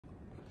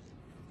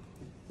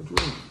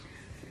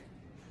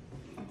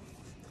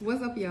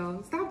What's up,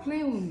 y'all? Stop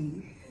playing with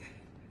me.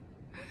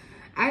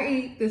 I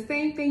ate the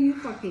same thing you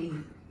fucking eat.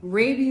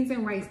 Red beans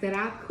and rice that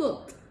I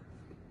cooked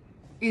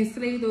and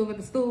slaved over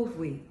the stove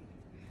with.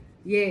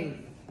 Yeah.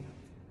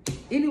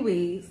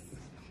 Anyways,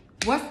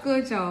 what's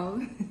good,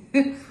 y'all?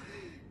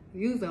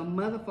 You's a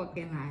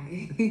motherfucking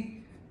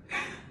lie.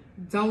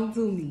 Don't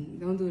do me.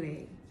 Don't do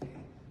that.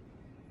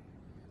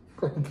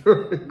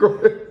 Go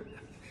ahead.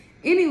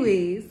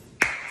 Anyways,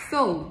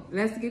 so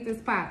let's get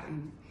this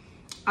popping.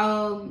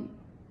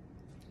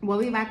 What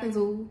we about to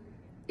do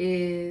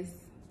is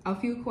a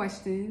few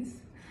questions.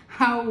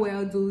 How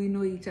well do we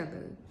know each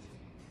other?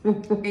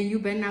 And you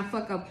better not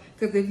fuck up,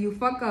 because if you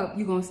fuck up,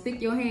 you're gonna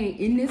stick your hand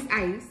in this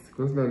ice.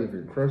 It's not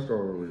even crushed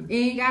all the way. It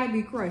ain't gotta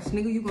be crushed,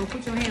 nigga. You gonna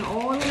put your hand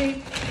all the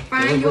way,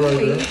 find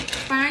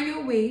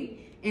your way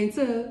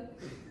until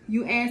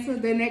you answer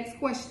the next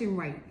question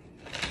right.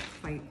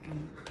 Like,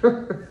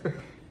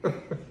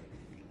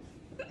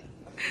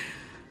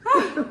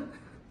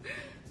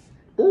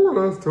 oh,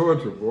 that's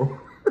torture, boy.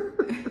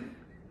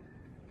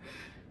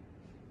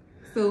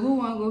 so who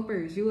wanna go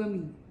first? You or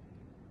me?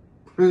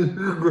 You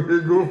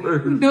can go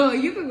first. No,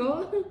 you can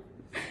go.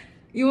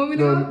 You want me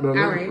to go? No,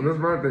 all right. That's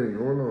my thing.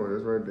 Hold on,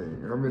 that's my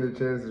thing. How many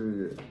chances we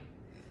get?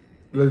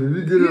 Like, if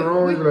you get it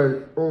wrong, you're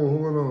like, oh,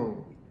 hold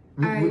on.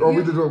 We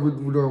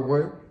doing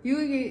what?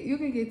 You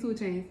can get 2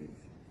 chances.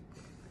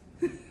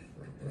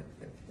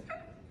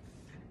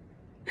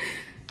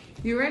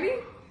 You ready?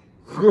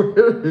 Go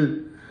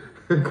ahead.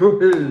 Go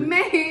ahead.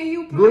 Man,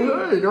 you play. Go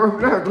ahead. No, I'm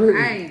not. Go ahead.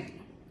 All right.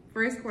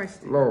 First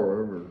question.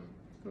 Lord,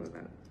 Hold up.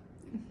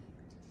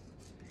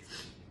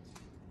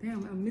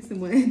 Damn, I'm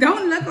missing one.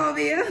 Don't look over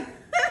here.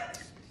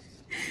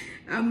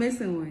 I'm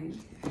missing one.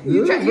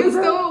 You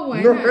stole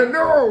one. No, huh?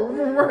 no,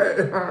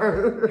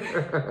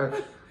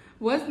 what?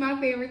 What's my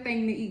favorite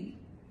thing to eat?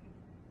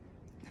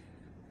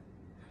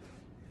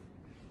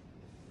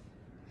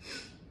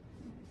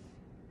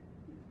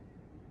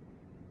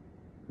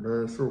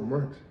 Man, so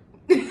much.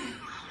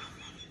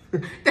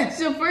 That's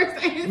your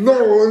first answer? No.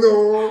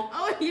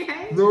 Oh,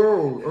 yeah?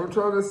 No, I'm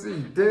trying to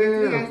see.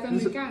 Damn. You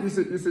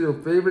said your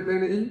favorite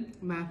thing to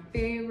eat? My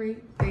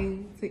favorite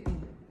thing to eat.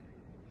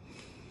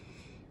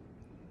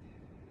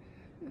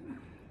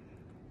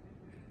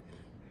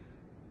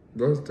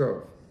 That's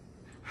tough.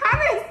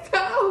 How is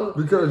tough?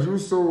 Because you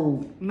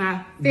so...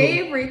 My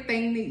favorite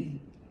thing to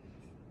eat.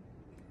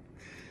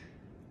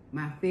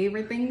 My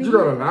favorite thing to eat. You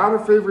got a lot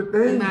of favorite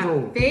things, My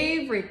though.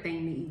 favorite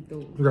thing to eat,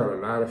 though. You got a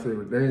lot of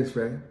favorite things,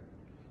 man.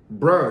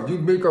 Bruh, you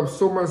make up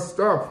so much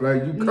stuff.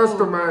 Like, you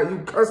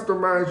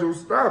customize your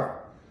stuff.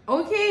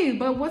 Okay,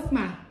 but what's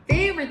my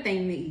favorite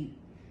thing to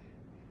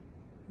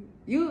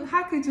eat?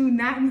 How could you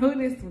not know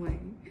this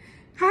one?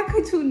 How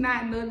could you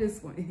not know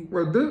this one?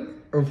 What, this?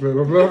 I'm playing.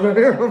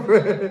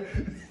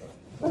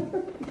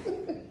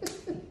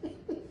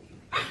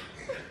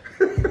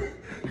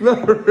 No,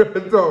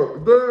 real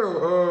talk.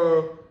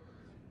 Damn,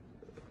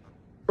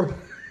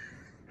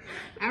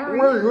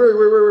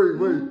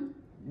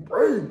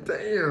 Wait,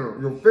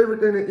 damn. Your favorite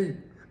thing to eat.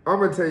 I'm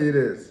going to tell you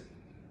this.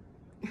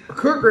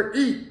 Cook or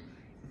eat?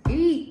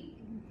 Eat.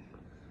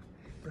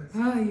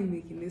 Oh, you're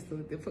making this so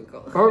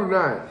difficult. I'm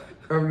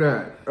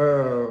not.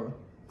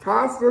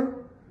 Pasta?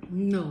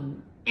 No.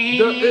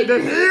 You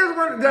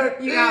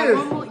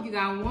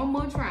got one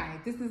more try.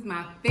 This is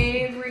my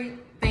favorite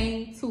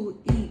thing to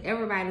eat.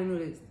 Everybody knew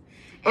this.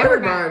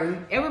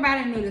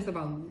 Everybody knew this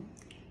about me.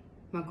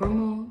 My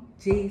grandma,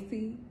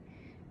 JC,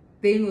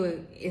 they knew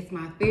it's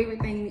my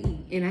favorite thing to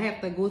eat. And I have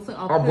to go to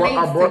a place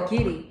to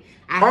get it.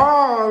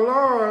 Oh,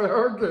 Lord,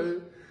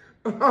 okay.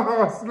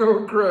 Oh,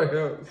 snow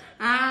crabs.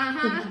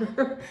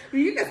 Uh-huh.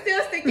 You can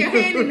still stick your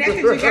hand in that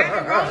because you got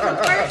it wrong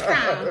the first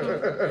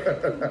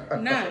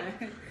time. Nah.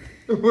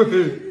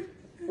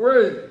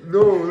 Wait,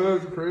 no,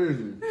 that's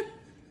crazy.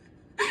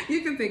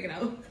 You can take it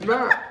out.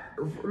 Nah.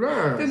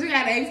 Because you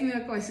got to ask me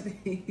a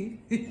question.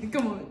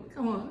 Come on.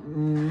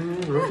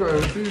 I'm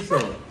trying to see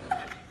something.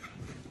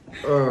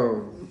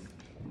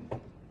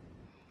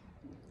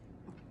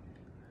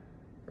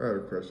 I had a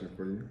question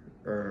for you.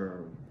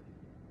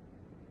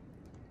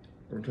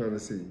 I'm trying to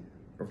see.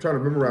 I'm trying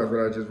to memorize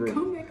what I just wrote.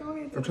 Go ahead.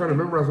 I'm trying to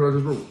memorize what I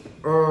just wrote.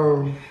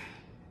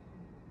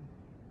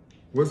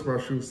 What's my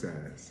shoe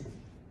size?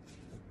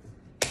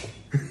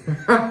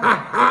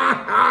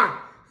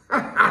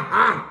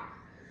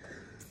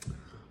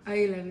 Are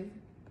you 11?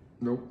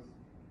 Nope.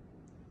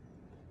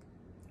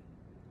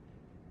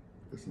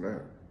 It's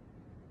not.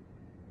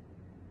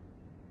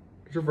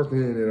 Get your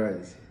fucking hand in that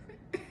ice.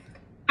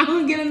 I'm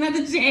going to get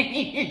another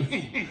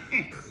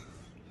chance.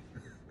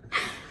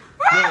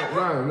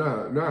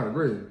 No,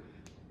 agree.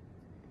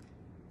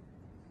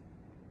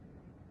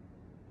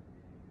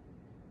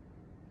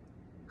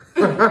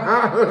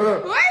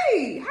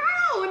 Wait,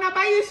 how? When I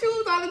buy your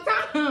shoes all the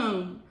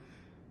time.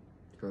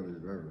 Probably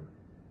 11.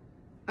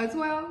 A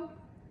 12?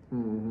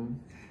 Mm-hmm.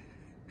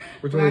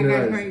 Which one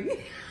is right?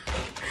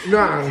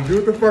 Nah, do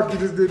what the fuck you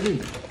just did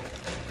me.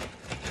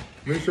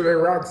 Make sure that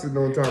rock sitting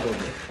on top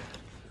of it.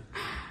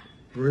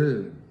 Go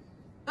ahead.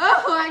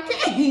 Oh, I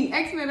can't.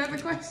 Ask me another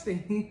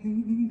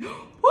question.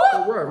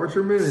 For what? What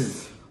you mean?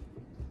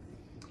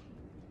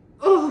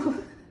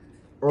 Oh.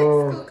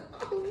 Uh,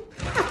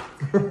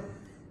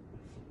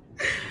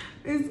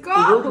 It's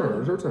cold.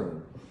 It's your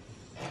turn.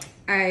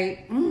 All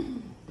right.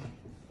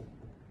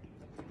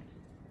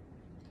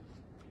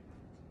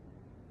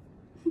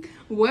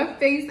 What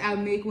face I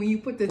make when you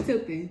put the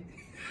tip in?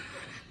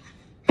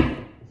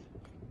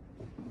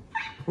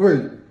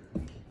 Wait.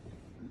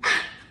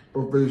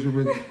 What face you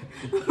make?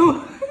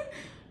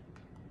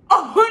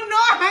 Oh, no,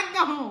 I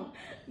don't.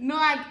 No,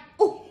 I...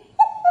 Oh.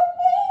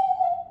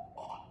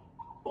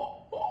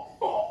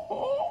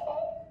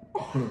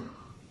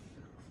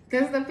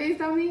 That's the face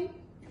I mean?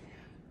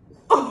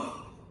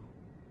 Oh.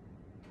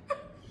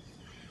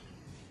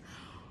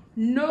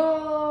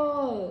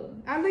 No.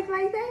 I look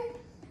like that?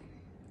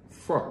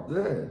 Fuck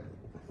yeah.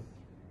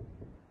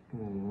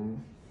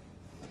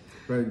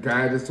 Like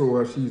God just told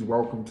her she's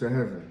welcome to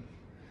heaven.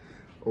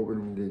 Open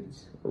them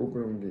gates.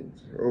 Open them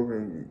gates. Open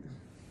them gates.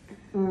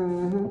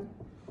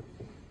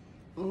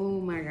 Oh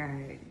my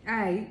God. All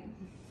right.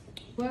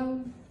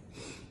 Well,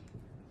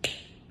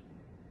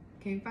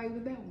 can't fight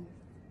with that one.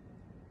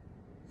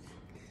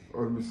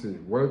 Oh, let me see.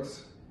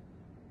 What's...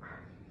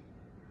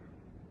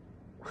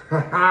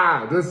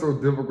 This is so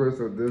difficult.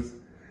 So this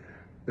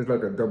is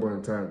like a double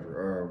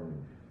entendre.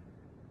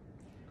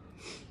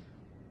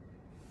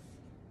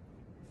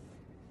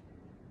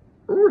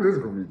 Oh, this is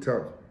gonna be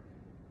tough.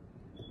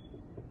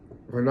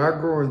 When I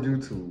go on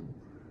YouTube,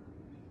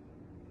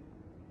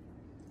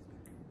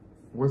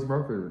 what's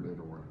my favorite thing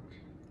to watch?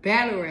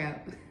 Battle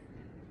rap.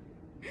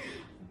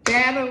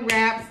 Battle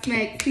rap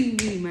smack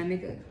TV, my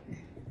nigga.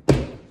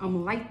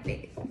 I'm like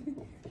that.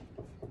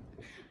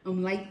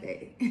 I'm like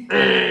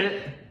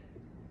that.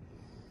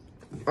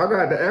 I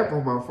got the app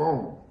on my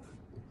phone.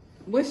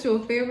 What's your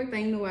favorite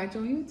thing to watch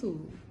on YouTube?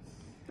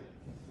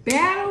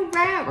 Battle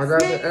rap. I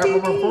got Smack the app TV.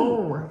 on my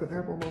phone. I have the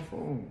app on my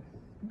phone.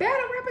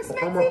 Battle rap and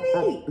Smack On my-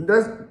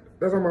 TV.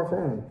 That's on my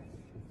phone.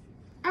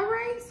 All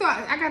right. So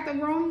I got the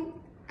wrong.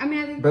 I mean,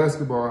 I think,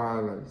 Basketball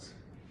highlights.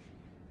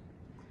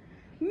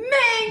 man.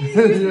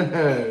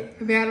 Yeah.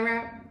 Battle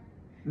rap.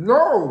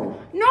 No.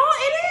 No,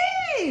 it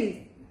is.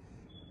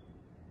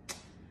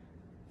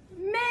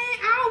 Man,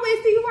 I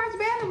always see you watch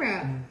battle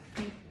rap.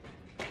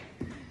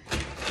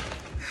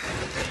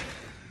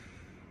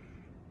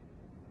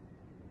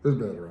 It's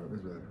better, right?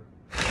 It's better.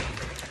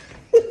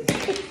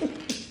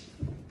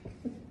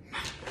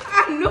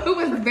 I knew it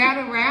was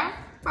battle rap.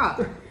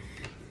 Fuck.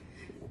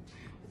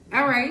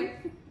 All right.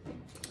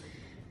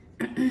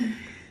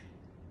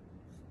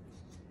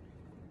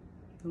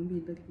 Don't be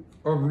looking.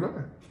 I'm not.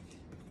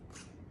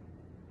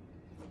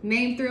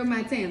 Name 3 of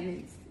my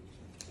talents.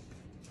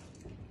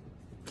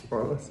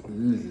 Oh, that's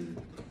easy.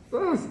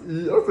 That's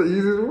the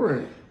easiest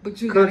one.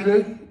 But you gotta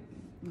Cooking.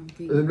 get...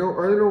 You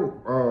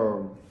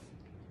know,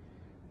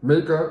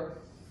 makeup.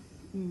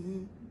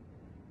 Mm-hmm.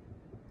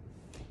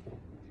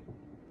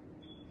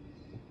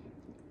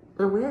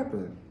 And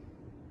rapping.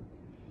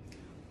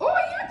 Oh,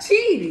 you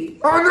cheated.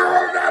 Oh no,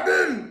 I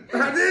didn't.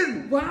 I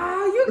didn't.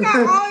 Wow, you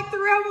got all 3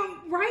 of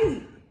them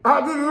right.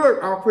 I didn't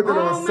look. I'll put that Oh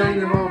on my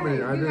singing God.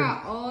 harmony. I You didn't.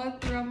 got all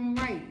 3 of them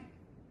right.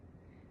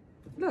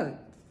 Look.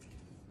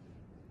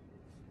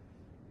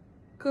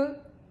 Cook,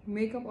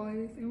 makeup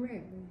artist, and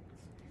rapper.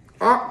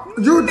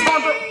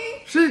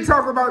 She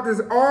talk about this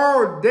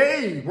all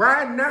day.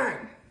 Why not?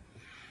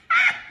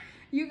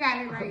 You got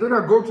it right. Then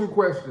I go to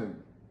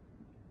question.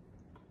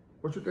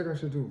 What you think I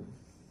should do?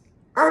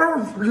 I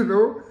don't fucking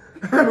know.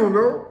 I don't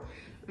know.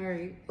 All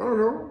right. I don't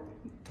know.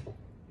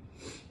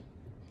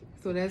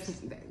 So that's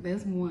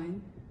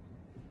 1.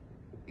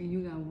 And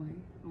you got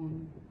 1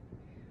 on.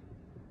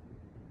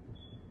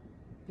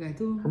 You got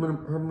 2? How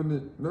many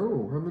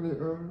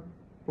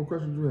what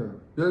questions do you have?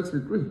 You asked me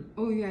 3.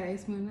 Oh, you gotta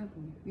ask me another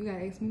one. You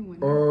gotta ask me one.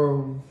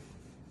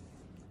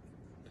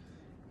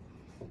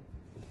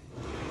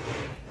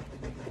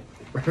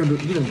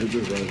 You don't get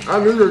this right. I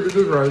knew you were gonna get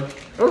this right.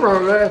 That's why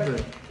I'm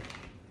laughing.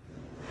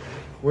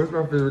 What's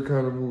my favorite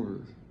kind of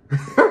movies?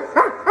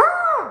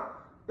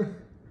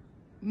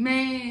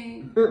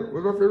 Man.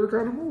 What's my favorite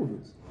kind of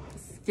movies?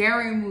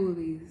 Scary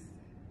movies.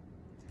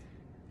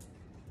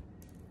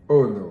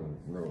 Oh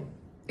no.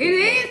 It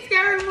is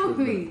scary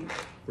movies.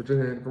 Put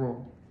your hand, come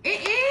on. It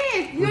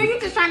is. You know, you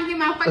just trying to get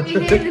my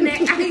fucking hand in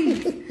that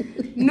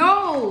ice.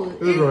 No.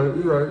 You're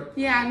right.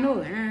 Yeah, I know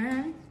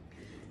it.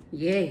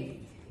 Yeah.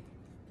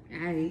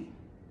 Alright.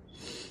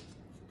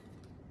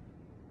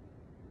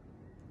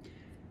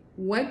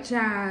 What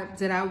job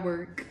did I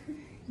work?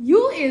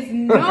 You is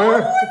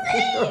nosy.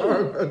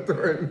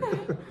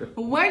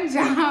 What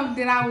job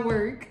did I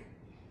work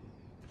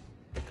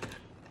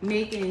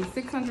making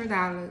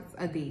 $600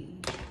 a day?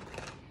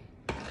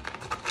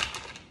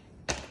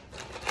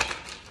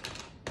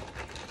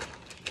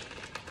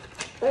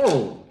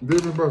 Oh,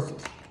 Dave and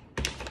Buster's.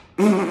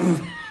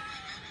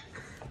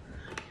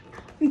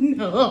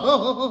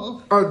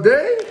 No. A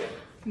day?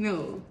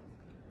 No.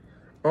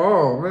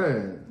 Oh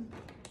man.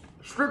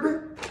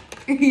 Stripping?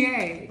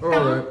 Yeah. All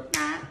right.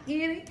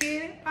 Get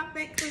it, pop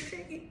that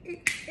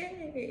coochie.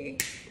 Hey,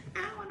 I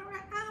wanna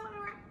rock, I wanna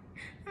rock,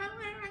 I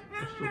wanna rock, I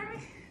wanna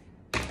rock.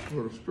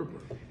 What a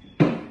stripper.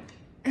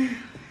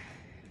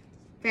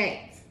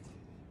 Facts.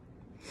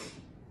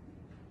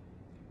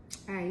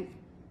 Alright.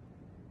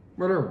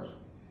 What else?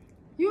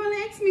 You only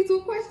asked me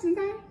 2 questions,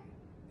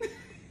 huh?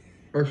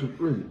 Actually,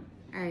 3.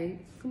 Alright,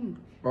 come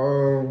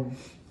on.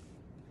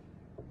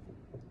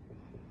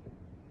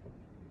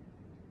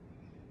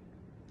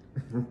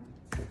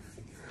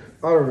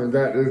 I don't even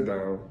got this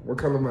down. What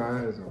color my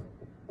eyes are?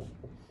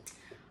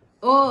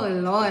 Oh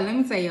Lord, let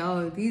me tell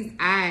y'all, these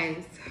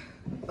eyes.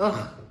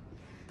 Ugh.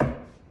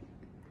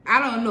 I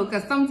don't know,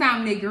 cause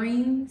sometimes they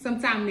green,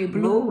 sometimes they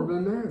blue. No, they're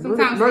not.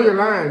 Sometimes now you're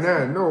lying.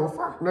 Now, no,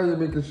 fuck. Now you're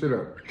making shit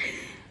up.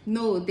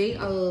 No, they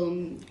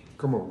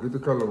Come on, get the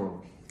color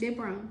on. They're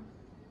brown.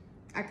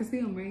 I can see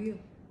them right here.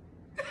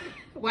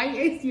 Why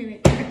you asking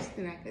that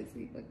question? I can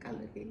see what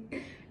color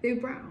they're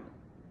brown.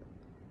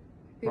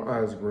 My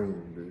eyes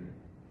green, baby.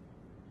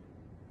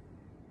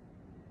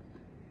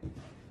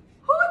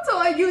 Who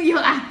told you your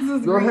eyes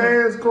was Your green?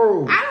 hands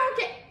cold. I don't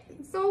care.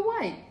 So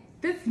what?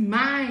 This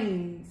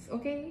mine's,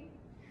 okay?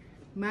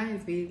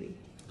 Mine's, baby.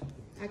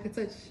 I can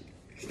touch.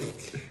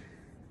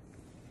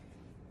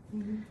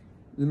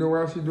 You know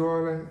why she do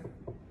all that?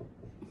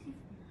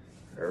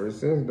 Ever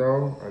since,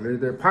 dog, I laid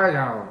that pie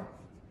out.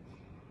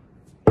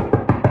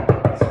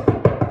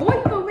 Boy,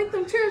 you gonna wake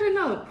them children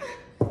up.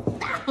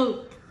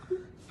 Stop.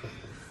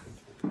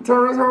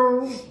 Terrace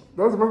home?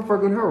 That's my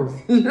fucking house.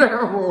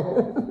 Yeah.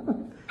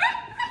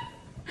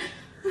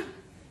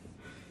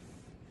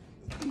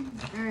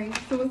 Alright,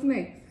 so what's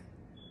next?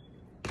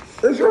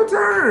 It's your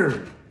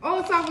turn.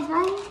 Oh, so I was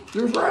wrong?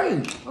 You was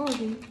right. Oh, okay.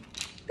 Ding,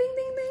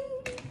 ding,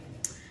 ding.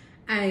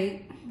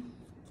 Alright.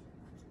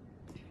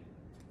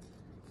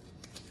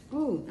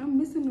 Oh, I'm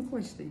missing the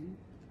question.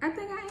 I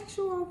think I asked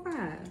you all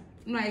 5.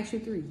 No, I asked you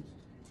 3.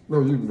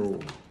 No, you know.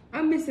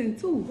 I'm missing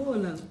 2.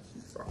 Hold up.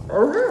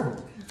 Oh, yeah.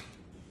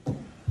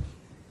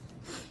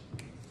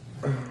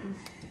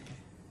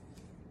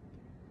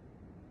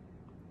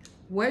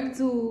 What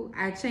do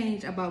I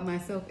change about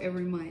myself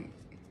every month?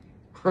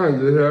 Yeah.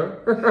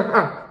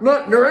 No,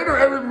 ain't no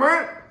every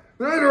month.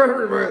 There ain't no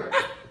every month.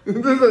 This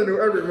ain't no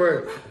every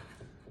month.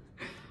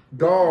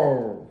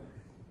 Dog.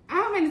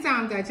 How many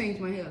times do I change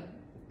my hair?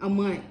 A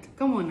month.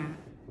 Come on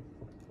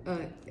now.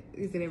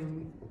 Is it every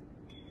week?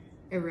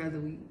 Every other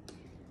week?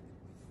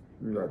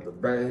 You got the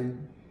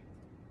bang.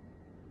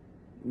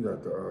 You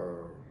got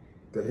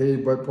the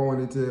head butt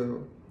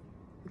ponytail.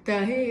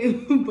 The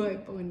head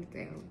butt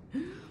ponytail.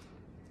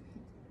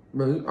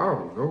 Man, I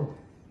don't know.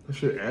 That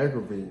shit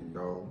aggravating,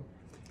 dog.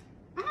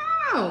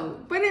 Oh,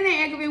 but it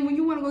ain't aggravating when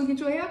you want to go get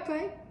your hair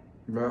cut.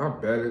 Man, I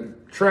barely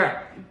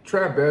Trap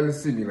barely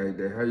see me like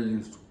that. How you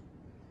used to?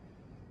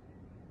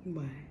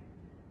 Why?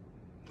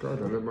 God,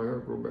 I let my hair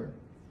grow back.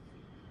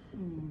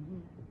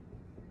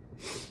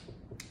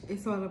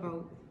 It's all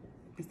about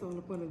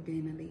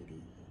being a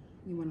lady.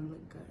 You want to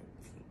look good.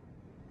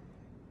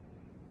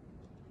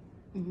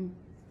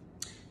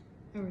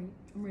 All right,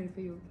 I'm ready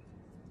for you.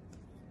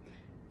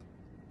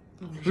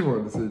 She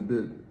wanted to say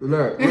dick.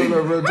 Look,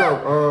 real talk.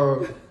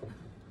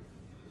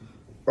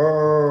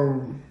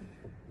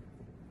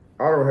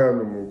 I don't have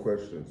no more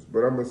questions, but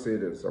I'm gonna say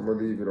this. I'm gonna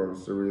leave it on a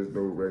serious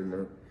note right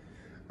now.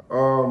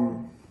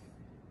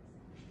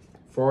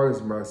 Far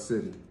as my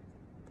city,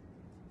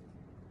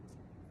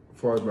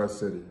 I'm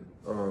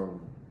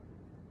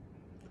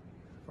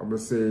gonna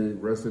say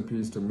rest in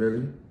peace to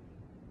Millie.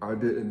 I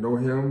didn't know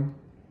him.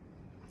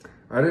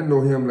 I didn't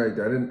know him like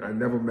that. I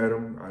never met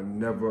him. I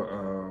never,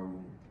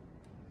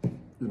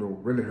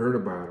 really heard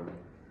about him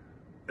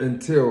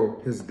until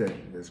his death.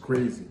 It's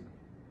crazy.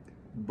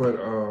 But,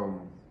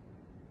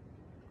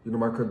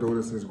 my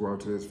condolences go out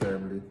to his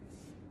family,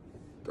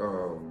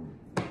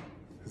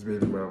 his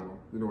baby mama,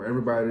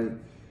 everybody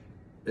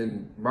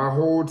in my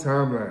whole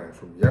timeline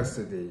from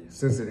yesterday,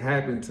 since it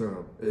happened to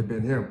him, it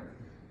been him.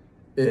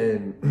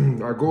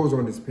 And I goes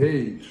on this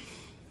page,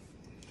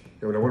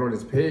 and when I went on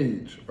this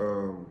page,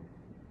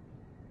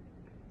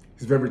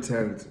 he's very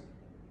talented,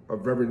 a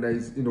very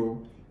nice,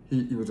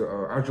 he was an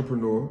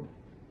entrepreneur,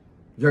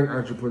 young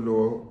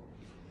entrepreneur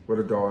with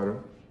a daughter.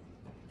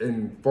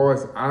 And far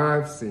as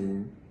I've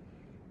seen,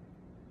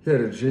 he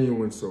had a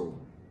genuine soul.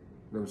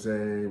 You know what I'm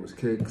saying? It was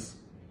cakes.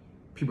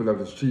 People loved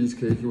his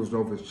cheesecake. He was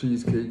known for his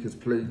cheesecake, his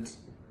plates.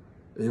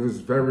 And he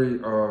was very,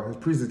 his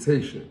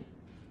presentation,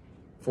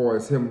 far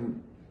as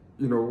him,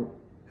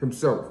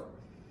 himself.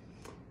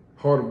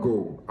 Heart of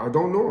gold. I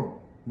don't know him.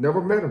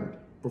 Never met him.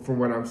 But from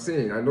what I'm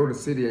saying, I know the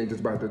city ain't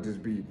just about to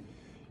just be,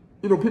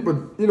 people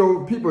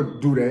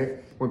do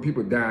that when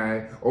people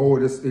die. Oh,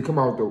 they come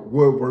out the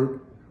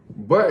woodwork.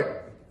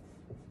 But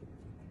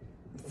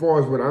as far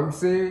as what I'm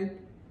saying,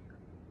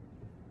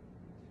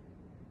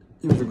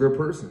 he was a good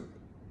person.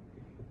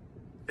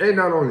 And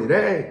not only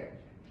that,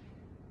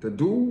 the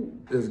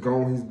dude is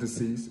gone, he's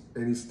deceased,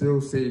 and he still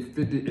saved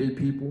 58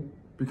 people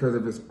because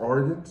of his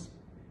organs.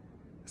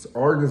 His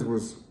organs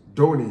was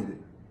donated.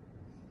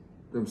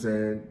 You know what I'm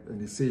saying? And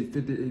he saved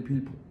 58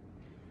 people.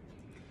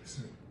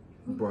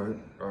 But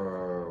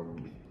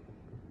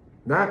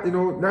not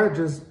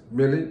just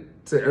Millie,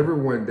 to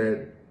everyone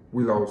that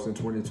we lost in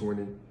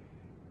 2020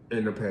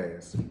 in the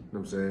past. You know what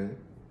I'm saying?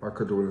 My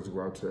condolences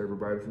go out to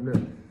everybody from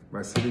there.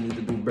 My city need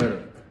to do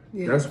better.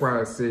 Yeah. That's why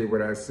I say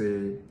what I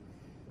say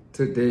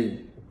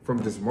today. From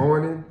this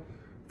morning,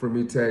 from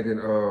me tagging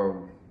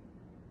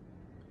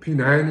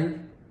P90,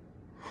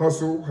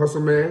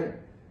 Hustle Man.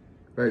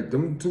 Like,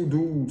 them two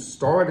dudes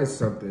started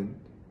something.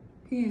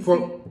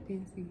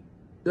 PNC.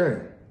 Yeah.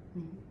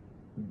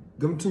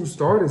 Them two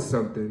started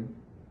something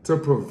to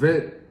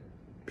prevent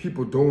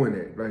people doing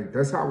it. Like,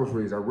 that's how I was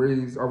raised. I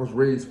was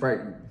raised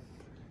fighting.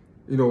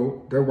 You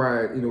know, that's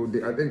why, you know,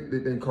 I think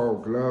they call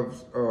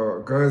gloves,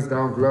 guns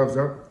down, gloves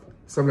up,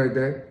 something like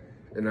that.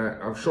 And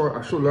I show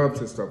love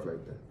to stuff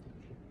like that.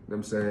 You know what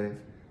I'm saying?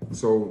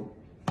 So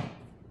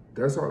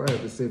that's all I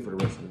have to say for the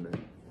rest of the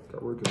night.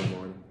 Got work in the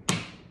morning.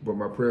 But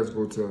my prayers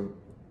go to,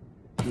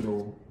 you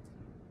know,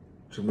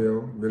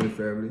 Jamil, Millie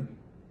family,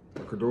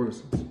 my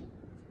condolences. You know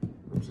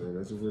what I'm saying?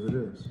 That's just what it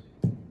is.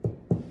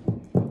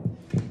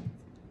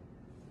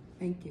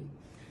 Thank you.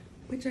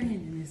 Put your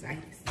hand in this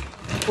ice.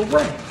 For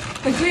what?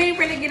 But you ain't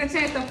really get a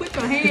chance to put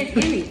your hand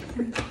in it.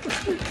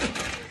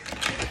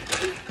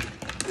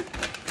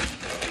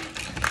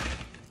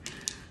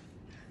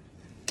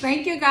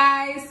 Thank you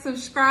guys.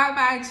 Subscribe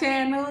our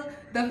channel,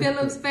 The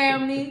Phillips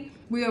Family.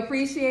 We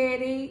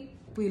appreciate it.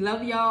 We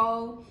love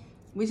y'all.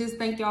 We just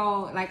thank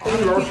y'all, like all the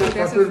people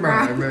that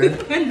subscribe.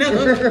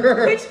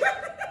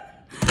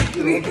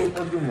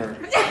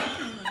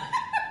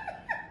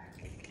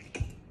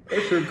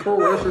 That shit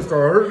cold. That shit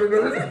start hurting and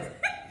everything.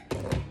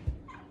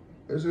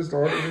 That shit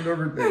start hurting and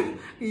everything.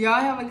 Y'all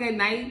have a good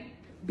night.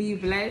 Be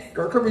blessed.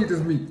 Girl, come eat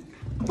this meat.